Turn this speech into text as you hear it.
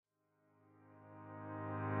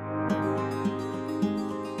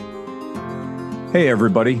Hey,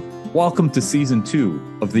 everybody. Welcome to Season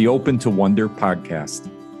 2 of the Open to Wonder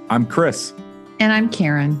podcast. I'm Chris. And I'm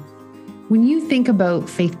Karen. When you think about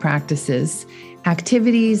faith practices,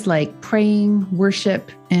 activities like praying,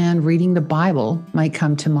 worship, and reading the Bible might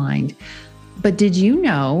come to mind. But did you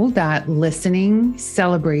know that listening,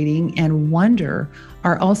 celebrating, and wonder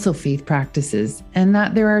are also faith practices, and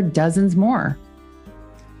that there are dozens more?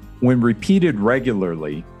 When repeated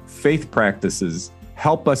regularly, faith practices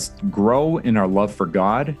help us grow in our love for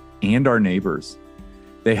God and our neighbors.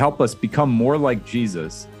 They help us become more like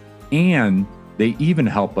Jesus, and they even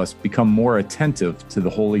help us become more attentive to the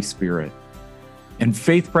Holy Spirit. And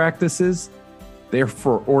faith practices, they're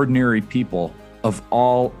for ordinary people of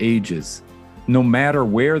all ages, no matter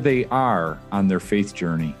where they are on their faith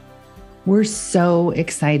journey. We're so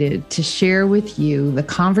excited to share with you the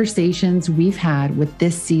conversations we've had with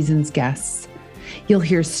this season's guests. You'll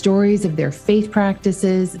hear stories of their faith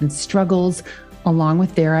practices and struggles, along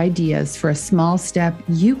with their ideas for a small step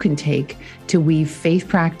you can take to weave faith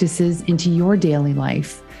practices into your daily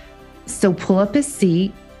life. So pull up a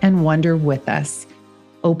seat and wonder with us.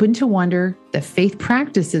 Open to Wonder, the Faith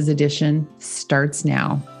Practices edition starts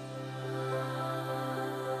now.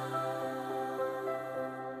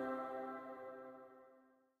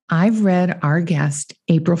 I've read our guest,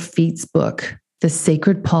 April Feet's book, The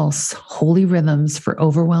Sacred Pulse, Holy Rhythms for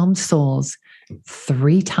Overwhelmed Souls,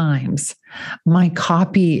 3 times. My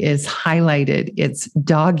copy is highlighted, it's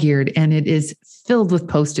dog-eared, and it is filled with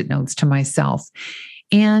Post-it notes to myself.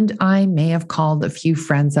 And I may have called a few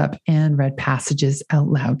friends up and read passages out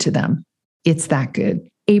loud to them. It's that good.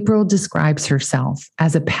 April describes herself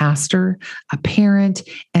as a pastor, a parent,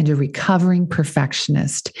 and a recovering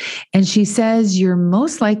perfectionist. And she says you're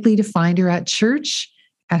most likely to find her at church,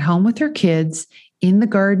 at home with her kids, in the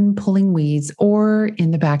garden pulling weeds, or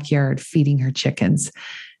in the backyard feeding her chickens.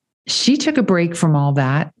 She took a break from all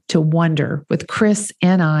that to wonder with Chris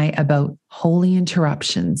and I about holy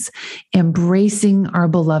interruptions, embracing our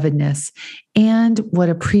belovedness, and what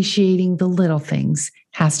appreciating the little things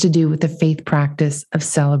has to do with the faith practice of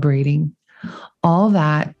celebrating. All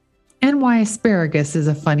that, and why asparagus is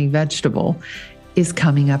a funny vegetable, is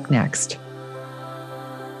coming up next.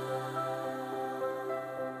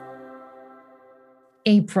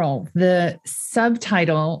 April, the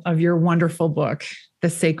subtitle of your wonderful book, The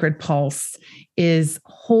Sacred Pulse, is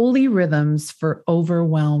Holy Rhythms for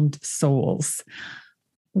Overwhelmed Souls.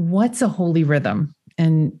 What's a holy rhythm?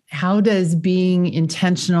 And how does being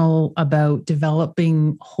intentional about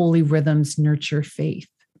developing holy rhythms nurture faith?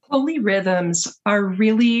 Holy rhythms are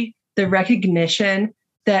really the recognition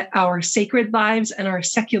that our sacred lives and our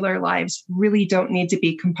secular lives really don't need to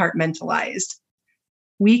be compartmentalized.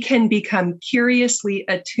 We can become curiously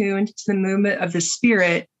attuned to the movement of the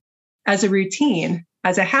Spirit as a routine,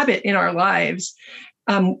 as a habit in our lives,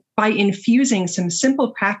 by infusing some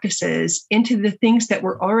simple practices into the things that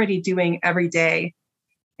we're already doing every day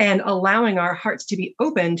and allowing our hearts to be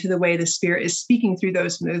open to the way the Spirit is speaking through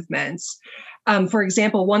those movements. For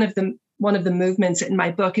example, one of the movements in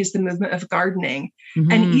my book is the movement of gardening.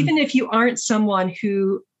 Mm-hmm. And even if you aren't someone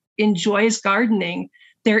who enjoys gardening,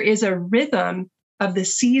 there is a rhythm of the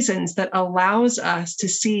seasons that allows us to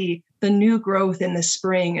see the new growth in the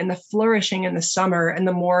spring and the flourishing in the summer and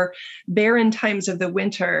the more barren times of the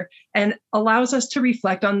winter, and allows us to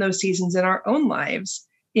reflect on those seasons in our own lives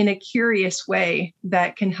in a curious way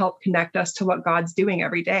that can help connect us to what God's doing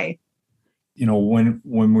every day. You know, when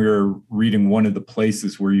we were reading one of the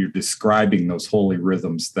places where you're describing those holy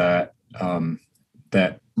rhythms that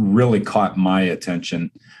really caught my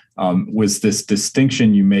attention was this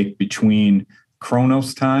distinction you make between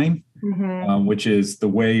Chronos time, mm-hmm. Which is the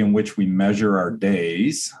way in which we measure our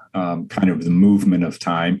days, kind of the movement of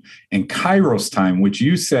time, and Kairos time, which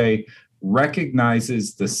you say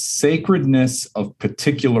recognizes the sacredness of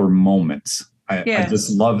particular moments. I just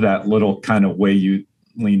love that little kind of way you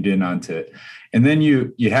leaned in onto it. And then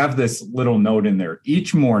you have this little note in there.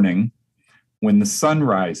 Each morning when the sun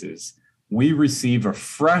rises, we receive a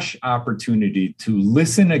fresh opportunity to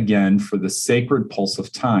listen again for the sacred pulse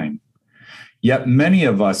of time. Yet many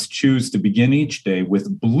of us choose to begin each day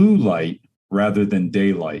with blue light rather than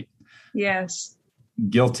daylight. Yes.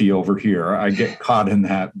 Guilty over here. I get caught in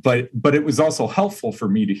that. But it was also helpful for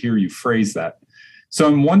me to hear you phrase that. So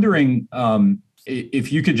I'm wondering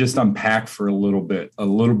if you could just unpack for a little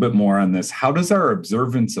bit more on this. How does our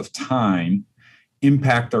observance of time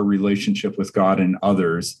impact our relationship with God and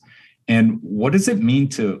others? And what does it mean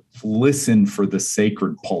to listen for the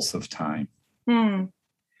sacred pulse of time?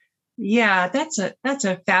 Yeah, that's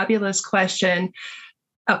a fabulous question.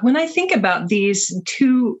 When I think about these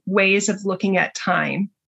two ways of looking at time,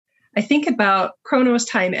 I think about Chronos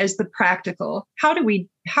time as the practical. How do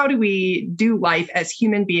we do life as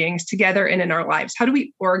human beings together and in our lives? How do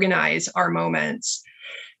we organize our moments?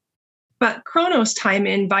 But Chronos time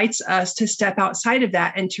invites us to step outside of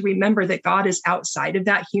that and to remember that God is outside of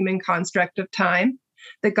that human construct of time,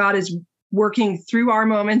 that God is working through our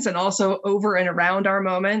moments and also over and around our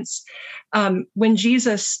moments. When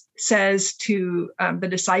Jesus says to the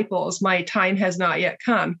disciples, "My time has not yet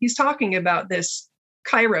come," he's talking about this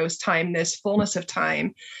Kairos time, this fullness of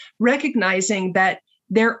time, recognizing that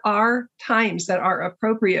there are times that are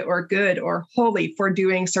appropriate or good or holy for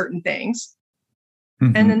doing certain things.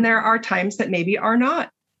 Mm-hmm. And then there are times that maybe are not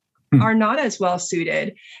as well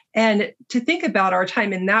suited. And to think about our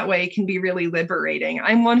time in that way can be really liberating.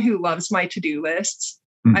 I'm one who loves my to-do lists.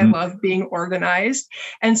 Mm-hmm. I love being organized.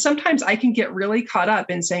 And sometimes I can get really caught up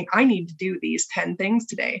in saying, I need to do these 10 things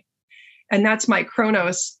today. And that's my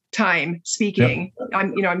Chronos time speaking.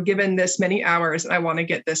 Yep. I'm given this many hours and I want to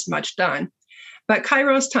get this much done. But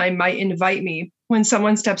Kairos time might invite me when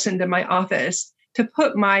someone steps into my office to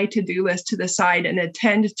put my to-do list to the side and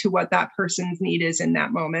attend to what that person's need is in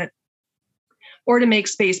that moment. Or to make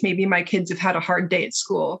space, maybe my kids have had a hard day at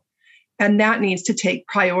school, and that needs to take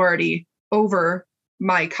priority over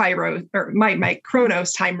my Kairos or my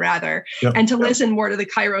Chronos time rather, and to listen more to the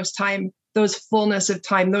Kairos time, those fullness of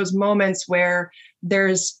time, those moments where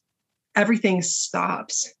everything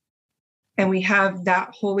stops and we have that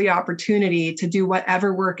holy opportunity to do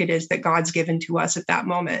whatever work it is that God's given to us at that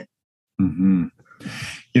moment. Mm-hmm.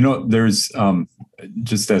 There's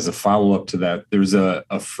just as a follow-up to that, there's a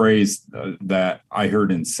phrase that I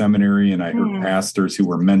heard in seminary, and I heard pastors who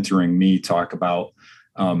were mentoring me talk about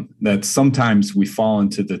that sometimes we fall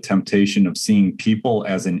into the temptation of seeing people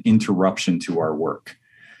as an interruption to our work.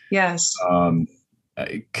 Yes.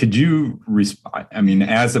 Could you,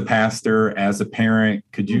 as a pastor, as a parent,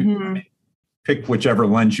 could you pick whichever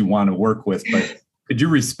lens you want to work with, but could you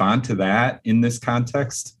respond to that in this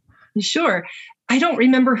context? Sure. I don't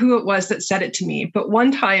remember who it was that said it to me, but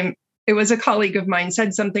one time it was a colleague of mine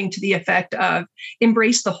said something to the effect of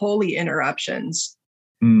embrace the holy interruptions.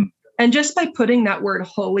 And just by putting that word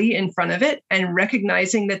holy in front of it and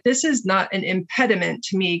recognizing that this is not an impediment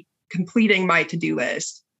to me completing my to-do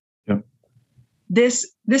list. Yep. This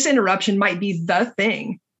interruption might be the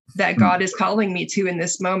thing that God is calling me to in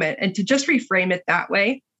this moment. And to just reframe it that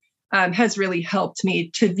way has really helped me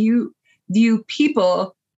to view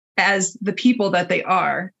people as the people that they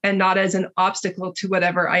are and not as an obstacle to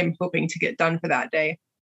whatever I'm hoping to get done for that day.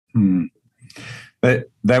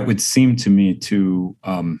 That would seem to me to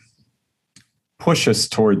push us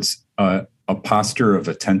towards a posture of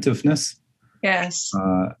attentiveness. Yes.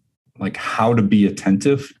 Like how to be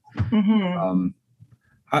attentive. Mm-hmm.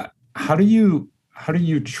 How do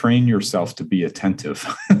you train yourself to be attentive?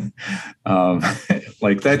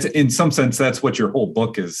 Like that's in some sense, that's what your whole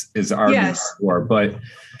book is arguing for.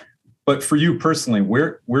 But for you personally,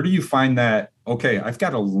 where do you find that? Okay, I've got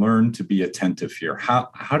to learn to be attentive here. How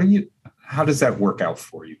does that work out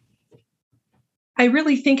for you? I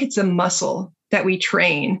really think it's a muscle that we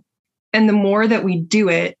train, and the more that we do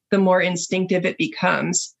it, the more instinctive it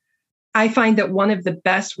becomes. I find that one of the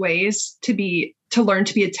best ways to learn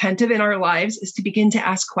to be attentive in our lives is to begin to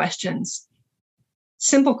ask questions.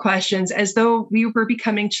 Simple questions, as though we were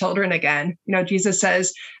becoming children again. Jesus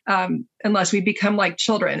says, unless we become like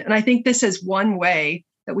children. And I think this is one way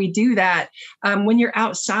that we do that. When you're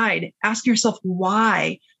outside, ask yourself,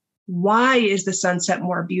 why? Why is the sunset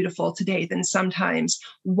more beautiful today than sometimes?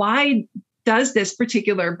 Why does this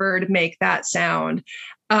particular bird make that sound?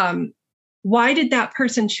 Why did that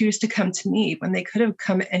person choose to come to me when they could have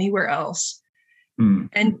come anywhere else?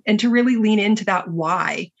 And to really lean into that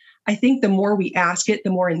why. I think the more we ask it,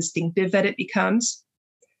 the more instinctive that it becomes.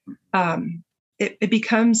 It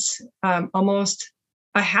becomes almost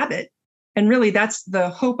a habit. And really, that's the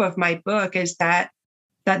hope of my book, is that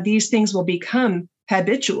these things will become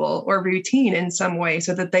habitual or routine in some way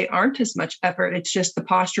so that they aren't as much effort. It's just the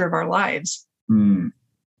posture of our lives.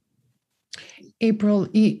 April,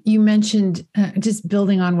 you mentioned, just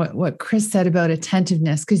building on what Chris said about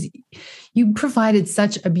attentiveness, because you provided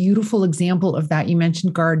such a beautiful example of that. You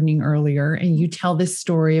mentioned gardening earlier, and you tell this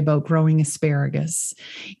story about growing asparagus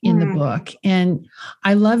in the book. And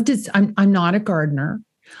I loved it. I'm not a gardener.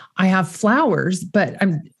 I have flowers, but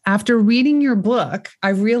after reading your book, I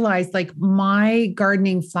realized like my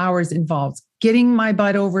gardening flowers involves getting my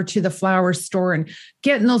butt over to the flower store and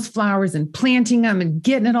getting those flowers and planting them and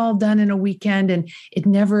getting it all done in a weekend. And it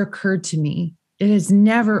never occurred to me. It has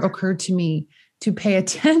never occurred to me to pay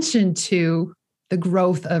attention to the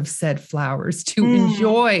growth of said flowers, to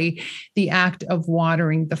enjoy the act of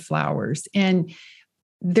watering the flowers. And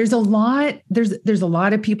there's a lot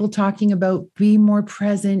of people talking about be more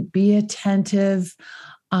present, be attentive.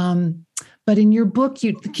 But in your book,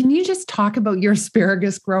 can you just talk about your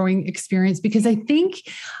asparagus growing experience? Because I think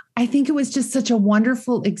it was just such a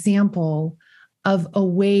wonderful example of a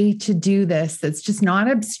way to do this that's just not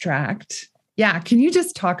abstract. Yeah. Can you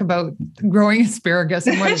just talk about growing asparagus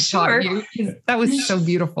and what it taught you? That was so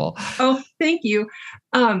beautiful. Oh, thank you.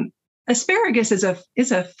 Asparagus is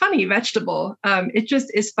a funny vegetable. It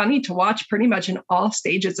just is funny to watch pretty much in all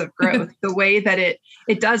stages of growth. The way that it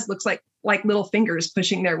does looks like little fingers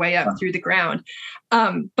pushing their way up through the ground.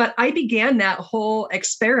 But I began that whole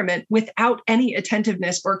experiment without any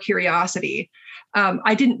attentiveness or curiosity.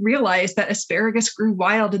 I didn't realize that asparagus grew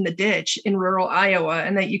wild in the ditch in rural Iowa,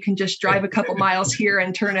 and that you can just drive a couple miles here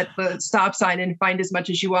and turn at the stop sign and find as much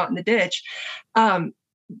as you want in the ditch.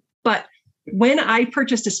 But when I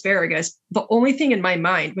purchased asparagus, the only thing in my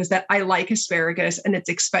mind was that I like asparagus and it's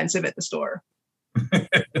expensive at the store.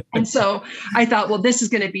 And so I thought, well, this is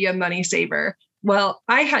going to be a money saver. Well,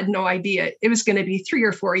 I had no idea it was going to be 3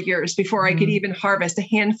 or 4 years before I could even harvest a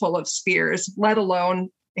handful of spears, let alone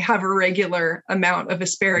have a regular amount of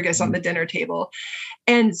asparagus on the dinner table.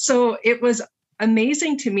 And so it was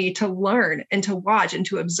amazing to me to learn and to watch and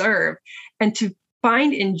to observe and to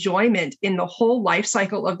find enjoyment in the whole life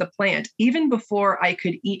cycle of the plant, even before I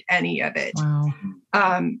could eat any of it.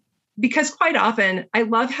 Wow. Because quite often, I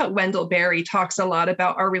love how Wendell Berry talks a lot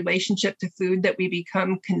about our relationship to food, that we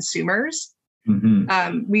become consumers.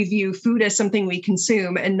 We view food as something we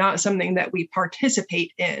consume and not something that we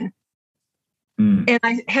participate in. And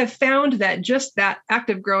I have found that just that act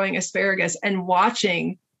of growing asparagus and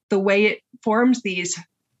watching the way it forms these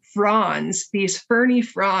fronds, these ferny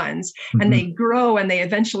fronds, and they grow and they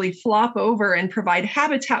eventually flop over and provide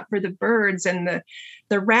habitat for the birds, and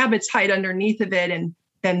the rabbits hide underneath of it. And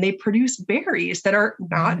then they produce berries that are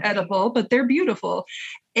not edible, but they're beautiful.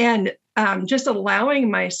 And just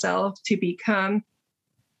allowing myself to become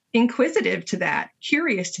inquisitive to that,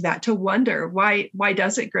 curious to that, to wonder why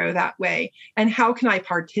does it grow that way? And how can I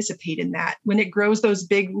participate in that? When it grows those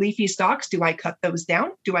big leafy stalks, do I cut those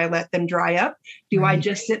down? Do I let them dry up? Do I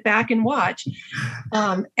just sit back and watch?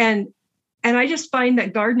 And I just find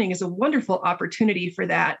that gardening is a wonderful opportunity for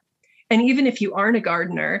that. And even if you aren't a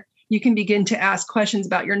gardener, you can begin to ask questions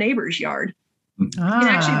about your neighbor's yard. It can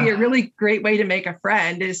actually be a really great way to make a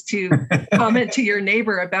friend, is to comment to your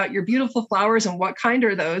neighbor about your beautiful flowers and what kind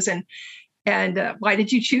are those, and why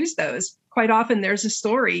did you choose those? Quite often there's a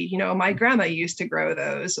story, my grandma used to grow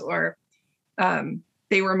those, or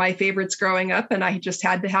they were my favorites growing up and I just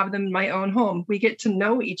had to have them in my own home. We get to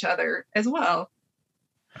know each other as well.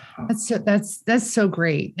 That's so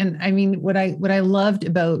great. And I mean, what I loved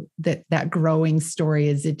about that growing story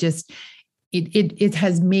is it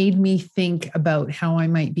has made me think about how I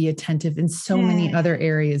might be attentive in so many other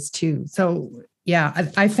areas too. So yeah,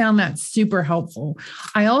 I found that super helpful.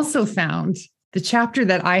 I also found the chapter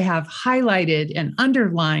that I have highlighted and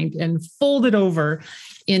underlined and folded over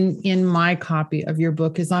in my copy of your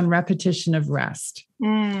book is on repetition of rest.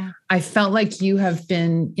 I felt like you have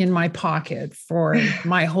been in my pocket for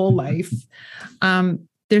my whole life.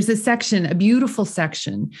 There's a beautiful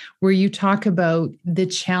section where you talk about the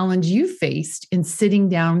challenge you faced in sitting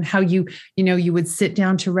down, how you would sit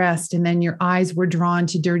down to rest and then your eyes were drawn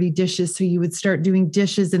to dirty dishes. So you would start doing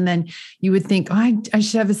dishes and then you would think, oh, I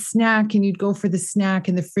should have a snack. And you'd go for the snack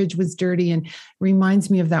and the fridge was dirty. And it reminds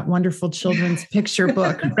me of that wonderful children's picture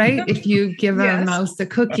book, right? If you give a mouse a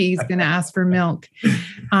cookie, he's going to ask for milk.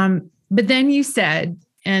 But then you said,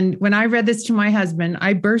 and when I read this to my husband,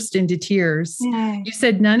 I burst into tears. You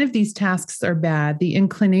said, none of these tasks are bad. The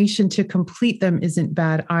inclination to complete them isn't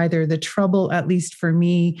bad either. The trouble, at least for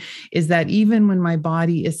me, is that even when my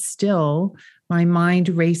body is still, my mind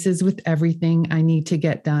races with everything I need to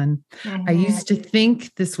get done. I used to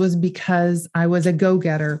think this was because I was a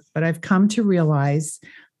go-getter, but I've come to realize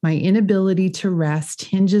my inability to rest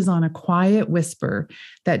hinges on a quiet whisper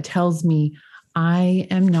that tells me I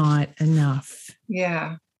am not enough.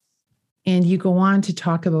 Yeah. And you go on to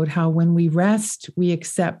talk about how when we rest, we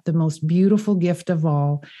accept the most beautiful gift of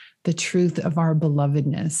all, the truth of our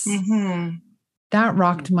belovedness. That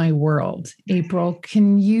rocked my world. April,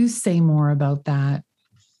 can you say more about that?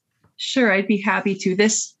 Sure, I'd be happy to.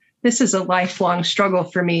 This is a lifelong struggle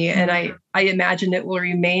for me, and I imagine it will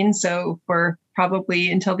remain so for probably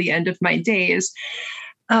until the end of my days.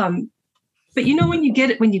 But when you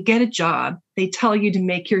get a job, they tell you to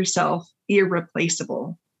make yourself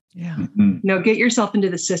irreplaceable. Yeah. Get yourself into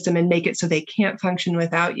the system and make it so they can't function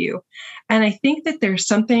without you. And I think that there's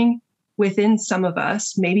something within some of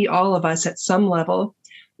us, maybe all of us at some level,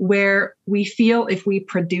 where we feel if we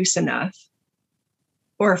produce enough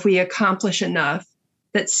or if we accomplish enough,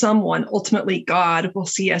 that someone, ultimately God, will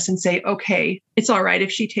see us and say, okay, it's all right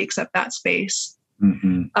if she takes up that space.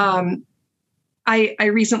 I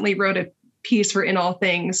recently wrote a piece for In All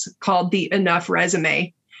Things called The Enough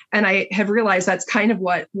Resume. And I have realized that's kind of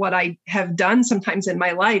what I have done sometimes in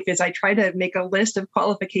my life is I try to make a list of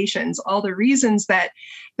qualifications, all the reasons that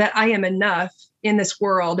I am enough in this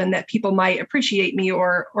world and that people might appreciate me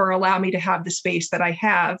or allow me to have the space that I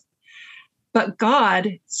have. But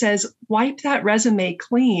God says, wipe that resume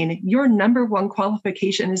clean. Your number one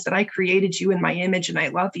qualification is that I created you in my image and I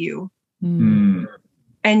love you. And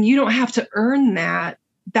you don't have to earn that.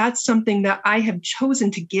 That's something that I have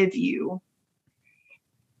chosen to give you.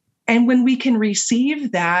 And when we can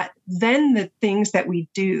receive that, then the things that we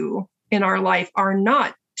do in our life are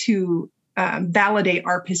not to validate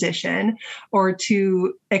our position or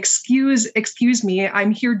to excuse me,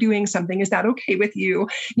 I'm here doing something. Is that okay with you?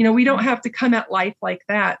 We don't have to come at life like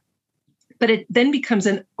that. But it then becomes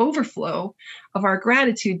an overflow of our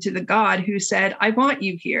gratitude to the God who said, I want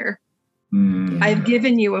you here. I've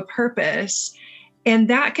given you a purpose. And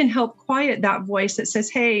that can help quiet that voice that says,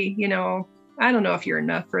 hey, I don't know if you're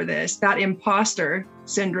enough for this, that imposter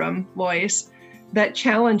syndrome voice that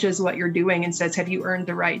challenges what you're doing and says, have you earned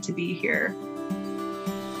the right to be here?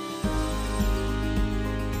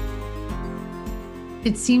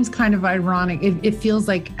 It seems kind of ironic. It feels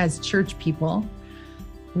like as church people,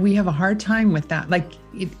 we have a hard time with that. Like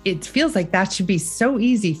it feels like that should be so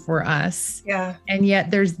easy for us. Yeah. And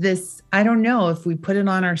yet there's this, I don't know if we put it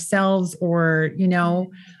on ourselves or,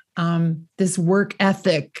 this work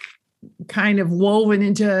ethic kind of woven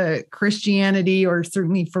into Christianity or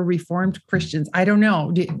certainly for Reformed Christians. I don't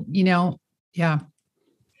know, Yeah.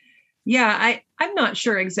 Yeah. I'm not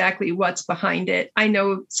sure exactly what's behind it. I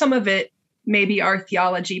know some of it may be our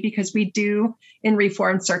theology because we do in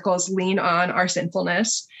Reformed circles lean on our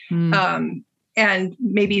sinfulness. And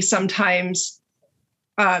maybe sometimes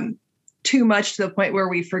too much to the point where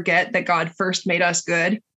we forget that God first made us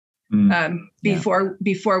good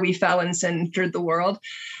before we fell and sin entered the world.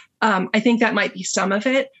 I think that might be some of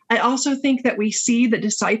it. I also think that we see the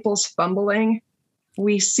disciples fumbling.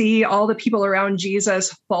 We see all the people around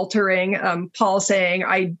Jesus faltering. Paul saying,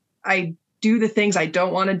 I do the things I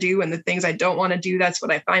don't want to do, and the things I don't want to do, that's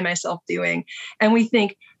what I find myself doing. And we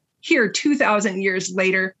think, here, 2,000 years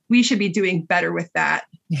later, we should be doing better with that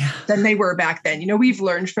than they were back then. We've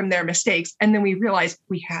learned from their mistakes. And then we realize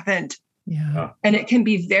we haven't. Yeah. And it can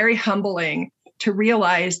be very humbling to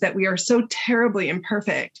realize that we are so terribly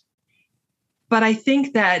imperfect. But I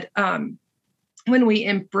think that when we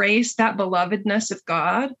embrace that belovedness of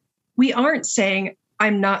God, we aren't saying,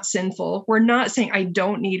 I'm not sinful. We're not saying I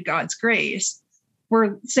don't need God's grace.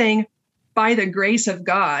 We're saying, by the grace of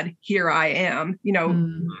God, here I am.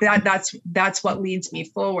 That's what leads me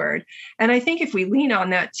forward. And I think if we lean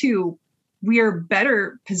on that too, we are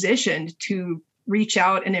better positioned to reach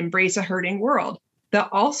out and embrace a hurting world that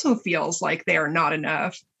also feels like they are not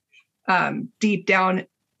enough deep down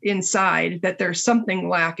inside, that there's something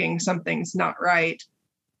lacking, something's not right.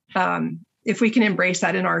 If we can embrace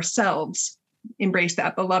that in ourselves, embrace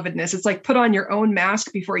that belovedness. It's like put on your own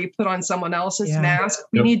mask before you put on someone else's mask.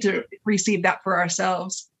 We need to receive that for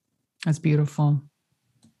ourselves. That's beautiful.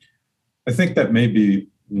 I think that may be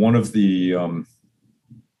one of the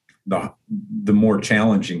more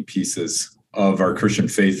challenging pieces of our Christian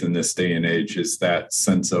faith in this day and age is that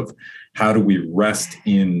sense of how do we rest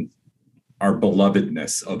in our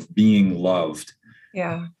belovedness of being loved.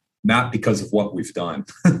 Yeah. Not because of what we've done.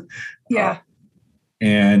 Yeah.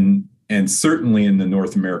 And certainly in the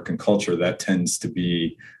North American culture, that tends to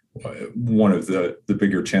be one of the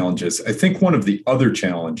bigger challenges. I think one of the other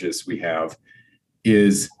challenges we have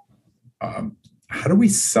is how do we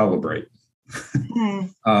celebrate?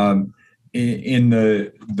 In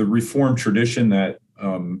the Reformed tradition that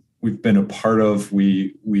we've been a part of,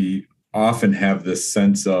 we often have this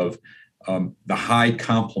sense of the high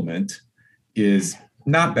compliment is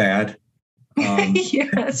not bad.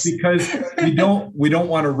 Yes. Because we don't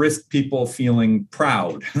want to risk people feeling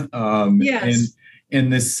proud. Yes.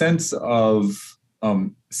 And this sense of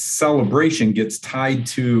celebration gets tied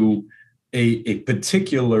to a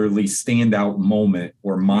particularly standout moment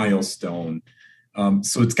or milestone.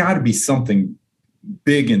 So it's got to be something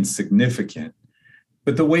big and significant.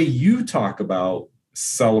 But the way you talk about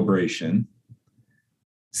celebration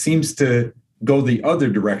seems to go the other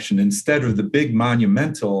direction. Instead of the big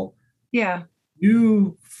monumental, yeah,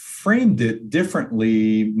 you framed it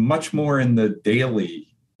differently, much more in the daily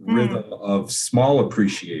rhythm of small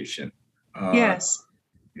appreciation. Yes.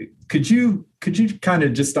 Could you kind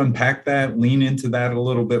of just unpack that, lean into that a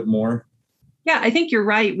little bit more? Yeah, I think you're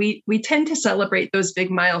right. We tend to celebrate those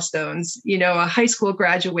big milestones, a high school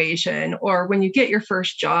graduation, or when you get your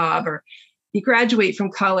first job, or you graduate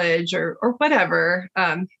from college, or whatever,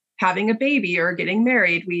 having a baby or getting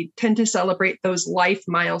married. We tend to celebrate those life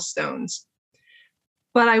milestones.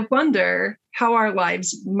 But I wonder how our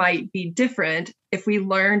lives might be different if we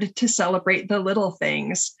learned to celebrate the little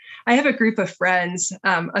things. I have a group of friends,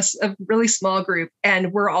 a really small group,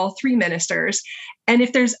 and we're all three ministers. And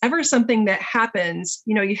if there's ever something that happens,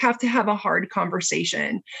 you have to have a hard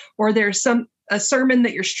conversation, or there's a sermon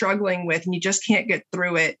that you're struggling with and you just can't get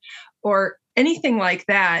through it, or anything like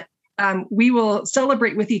that, we will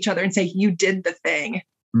celebrate with each other and say, "You did the thing."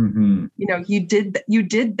 Mm-hmm. You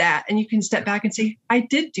did that. And you can step back and say, "I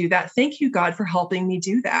did do that. Thank you, God, for helping me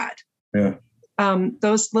do that." Yeah.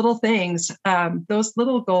 Those little things, those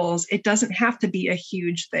little goals, it doesn't have to be a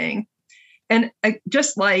huge thing. And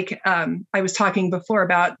just like I was talking before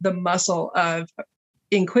about the muscle of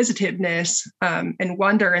inquisitiveness and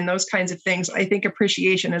wonder and those kinds of things, I think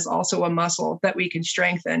appreciation is also a muscle that we can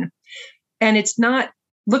strengthen. And it's not,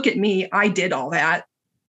 "Look at me, I did all that."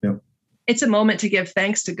 Yep. It's a moment to give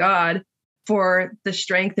thanks to God for the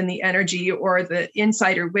strength and the energy or the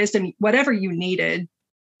insight or wisdom, whatever you needed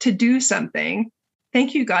to do something.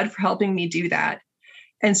 Thank you, God, for helping me do that,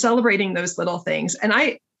 and celebrating those little things. And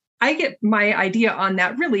I get my idea on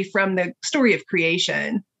that really from the story of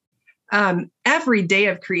creation. Every day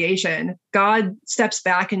of creation, God steps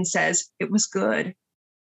back and says, "It was good."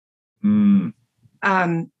 Mm.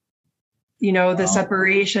 The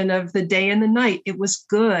separation of the day and the night, it was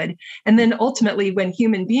good. And then ultimately, when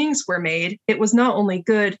human beings were made, it was not only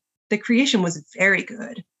good, the creation was very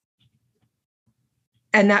good.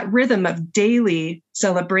 And that rhythm of daily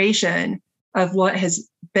celebration of what has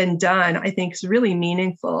been done, I think, is really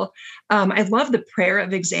meaningful. I love the prayer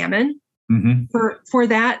of examine. Mm-hmm. For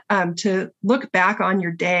that, to look back on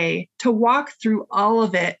your day, to walk through all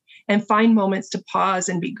of it and find moments to pause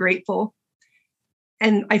and be grateful.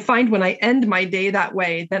 And I find when I end my day that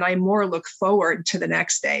way, then I more look forward to the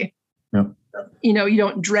next day. Yeah. You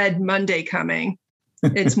don't dread Monday coming.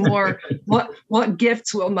 It's more, what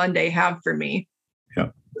gifts will Monday have for me? Yeah.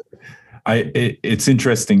 It's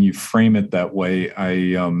interesting you frame it that way.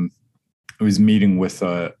 I was meeting with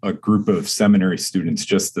a group of seminary students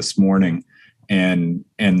just this morning, and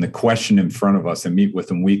the question in front of us, I meet with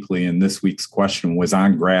them weekly, and this week's question was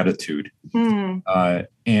on gratitude.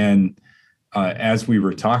 As we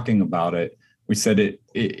were talking about it, we said it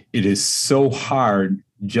is so hard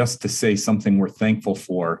just to say something we're thankful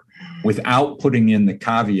for without putting in the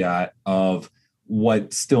caveat of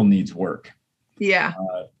what still needs work. Yeah.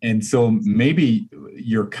 And so maybe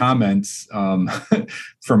your comments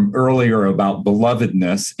from earlier about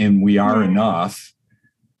belovedness and we are enough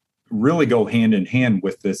really go hand in hand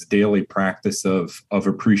with this daily practice of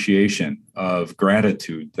appreciation, of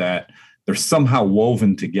gratitude, that they're somehow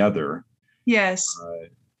woven together. Yes.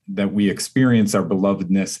 That we experience our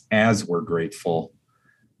belovedness as we're grateful.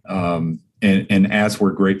 And as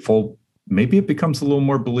we're grateful, maybe it becomes a little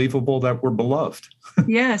more believable that we're beloved.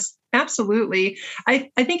 Yes, absolutely. I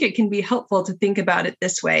think it can be helpful to think about it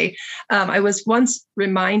this way. I was once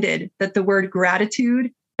reminded that the word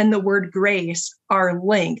gratitude and the word grace are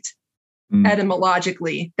linked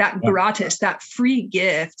etymologically, that gratis, that free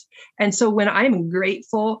gift. And so when I'm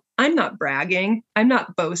grateful, I'm not bragging, I'm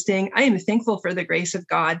not boasting, I am thankful for the grace of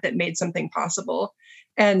God that made something possible.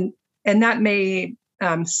 And that may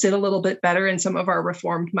sit a little bit better in some of our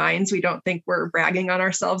reformed minds. We don't think we're bragging on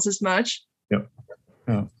ourselves as much. Yep.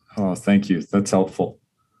 Yeah. Oh, thank you. That's helpful.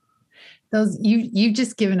 You've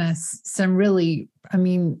just given us some really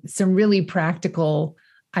practical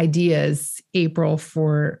ideas, April,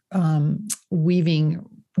 for weaving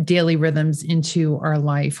daily rhythms into our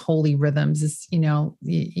life, holy rhythms. Is,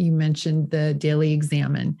 you mentioned the daily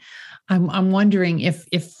examine. I'm wondering if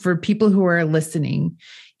for people who are listening,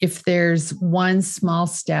 if there's one small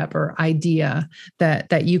step or idea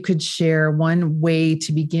that you could share, one way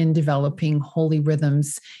to begin developing holy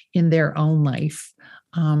rhythms in their own life,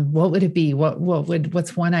 what would it be?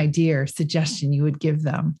 What's one idea or suggestion you would give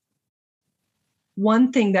them?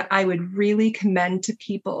 One thing that I would really commend to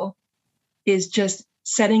people is just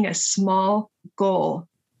setting a small goal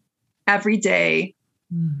every day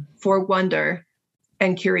for wonder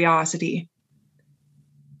and curiosity.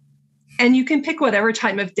 And you can pick whatever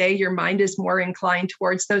time of day your mind is more inclined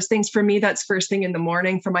towards those things. For me, that's first thing in the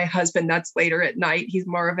morning. For my husband, that's later at night. He's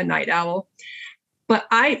more of a night owl. But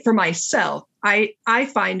for myself, I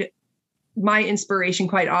find my inspiration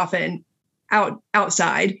quite often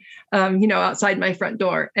outside, outside my front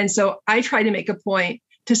door. And so I try to make a point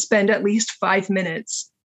to spend at least 5 minutes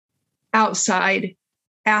outside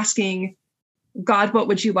asking God, what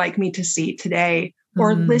would you like me to see today?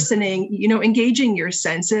 Or listening, engaging your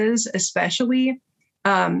senses, especially.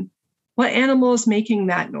 What animal is making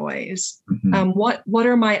that noise? What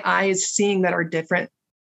are my eyes seeing that are different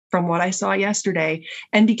from what I saw yesterday?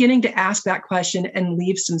 And beginning to ask that question and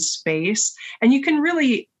leave some space. And you can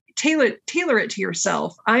really tailor it to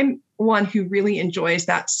yourself. I'm one who really enjoys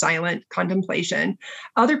that silent contemplation.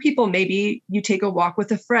 Other people, maybe you take a walk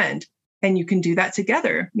with a friend and you can do that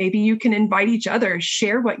together. Maybe you can invite each other,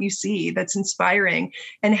 share what you see that's inspiring,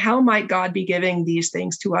 and how might God be giving these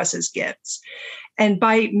things to us as gifts? And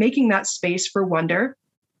by making that space for wonder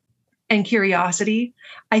and curiosity,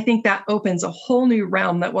 I think that opens a whole new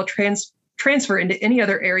realm that will transfer into any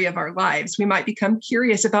other area of our lives. We might become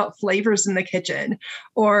curious about flavors in the kitchen,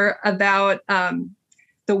 or about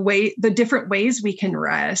the different ways we can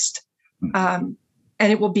rest. And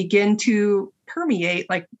it will begin to permeate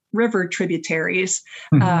like river tributaries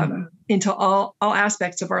into all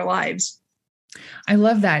aspects of our lives. I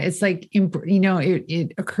love that. It's like,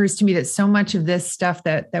 it occurs to me that so much of this stuff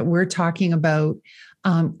that we're talking about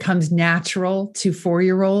comes natural to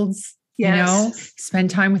 4-year-olds. Yes.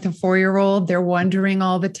 Spend time with a 4-year-old. They're wondering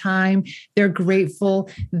all the time. They're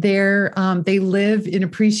grateful. They live in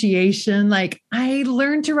appreciation. Like, I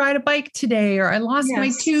learned to ride a bike today, or I lost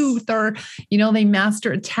my tooth, or, they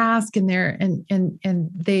master a task, and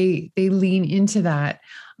they lean into that.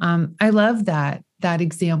 I love that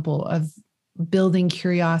example of building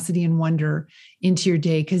curiosity and wonder into your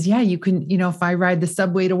day. Cause you can, if I ride the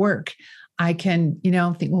subway to work, I can,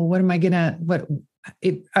 think, well, what am I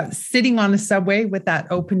sitting on the subway with that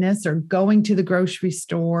openness, or going to the grocery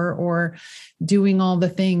store, or doing all the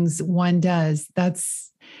things one does.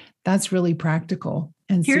 That's really practical.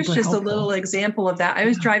 And here's super just helpful. A little example of that. I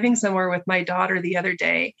was driving somewhere with my daughter the other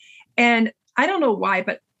day, and I don't know why,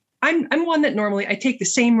 but I'm one that normally I take the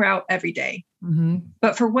same route every day.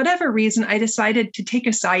 But for whatever reason, I decided to take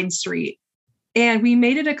a side street, and we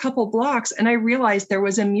made it a couple blocks, and I realized there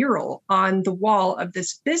was a mural on the wall of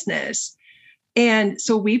this business. And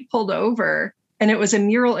so we pulled over, and it was a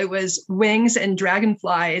mural. It was wings and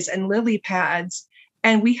dragonflies and lily pads.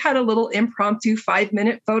 And we had a little impromptu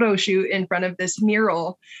 5-minute photo shoot in front of this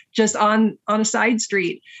mural, just on a side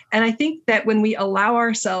street. And I think that when we allow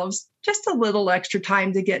ourselves just a little extra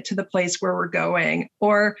time to get to the place where we're going,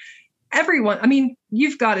 or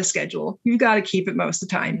you've got a schedule, you've got to keep it most of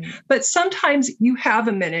the time. But sometimes you have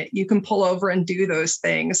a minute, you can pull over and do those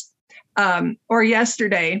things. Or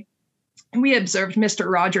yesterday, we observed Mr.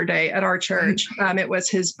 Roger Day at our church. It was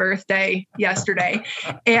his birthday yesterday.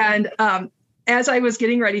 And as I was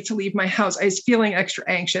getting ready to leave my house, I was feeling extra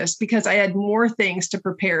anxious because I had more things to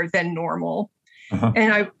prepare than normal.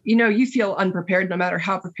 And you feel unprepared no matter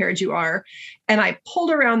how prepared you are. And I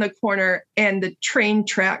pulled around the corner, and the train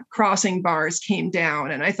track crossing bars came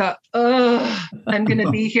down. And I thought, I'm going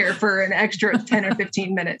to be here for an extra 10 or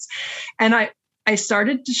 15 minutes. And I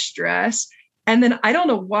started to stress. And then I don't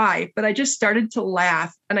know why, but I just started to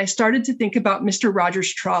laugh, and I started to think about Mr.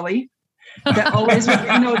 Rogers' trolley that always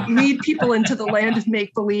would, lead people into the land of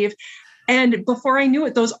make believe. And before I knew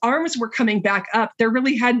it, those arms were coming back up. There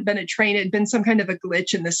really hadn't been a train. It had been some kind of a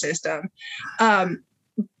glitch in the system.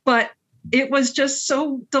 But it was just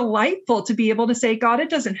so delightful to be able to say, God,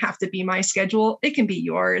 it doesn't have to be my schedule. It can be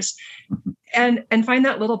yours. And find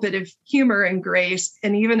that little bit of humor and grace,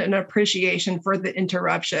 and even an appreciation for the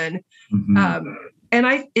interruption.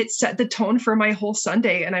 And it set the tone for my whole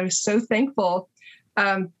Sunday, and I was so thankful.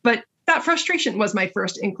 But that frustration was my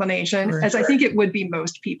first inclination, as I think it would be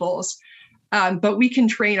most people's. But we can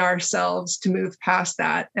train ourselves to move past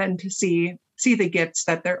that and to see the gifts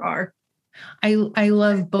that there are. I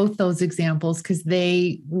love both those examples, because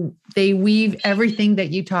they weave everything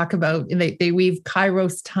that you talk about. And they weave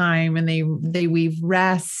Kairos time, and they weave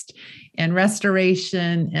rest and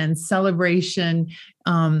restoration and celebration,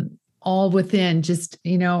 all within just,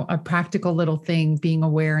 a practical little thing, being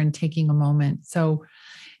aware and taking a moment. So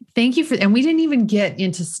thank you and we didn't even get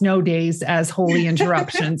into snow days as holy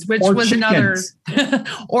interruptions, which was chickens.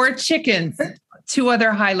 Or chickens. 2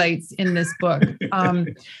 other highlights in this book.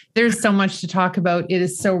 There's so much to talk about. It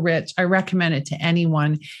is so rich. I recommend it to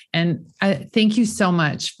anyone. And thank you so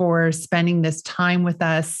much for spending this time with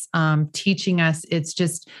us, teaching us. It's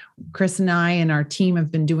just, Chris and I and our team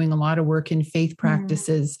have been doing a lot of work in faith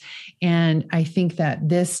practices. And I think that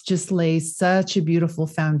this just lays such a beautiful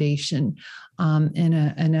foundation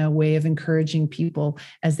in a way of encouraging people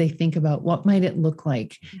as they think about what might it look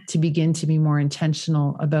like to begin to be more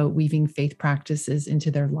intentional about weaving faith practices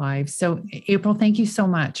into their lives. So April, thank you so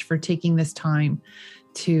much for taking this time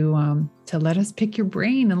to let us pick your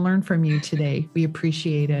brain and learn from you today. We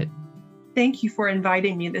appreciate it. Thank you for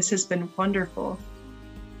inviting me. This has been wonderful.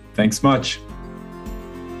 Thanks much.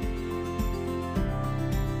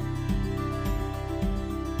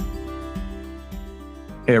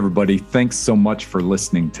 Hey, everybody. Thanks so much for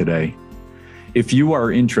listening today. If you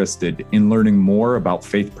are interested in learning more about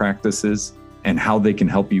faith practices and how they can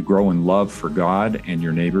help you grow in love for God and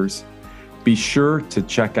your neighbors, be sure to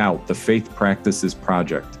check out the Faith Practices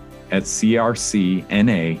Project at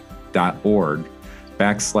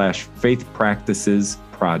crcna.org/Faith Practices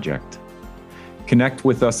Project. Connect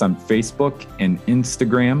with us on Facebook and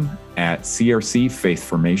Instagram at CRC Faith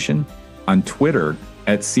Formation, on Twitter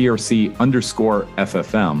at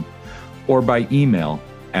CRC_FFM, or by email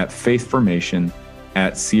at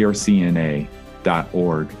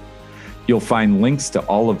faithformation@crcna.org. You'll find links to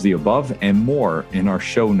all of the above and more in our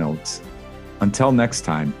show notes. Until next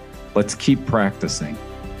time, let's keep practicing.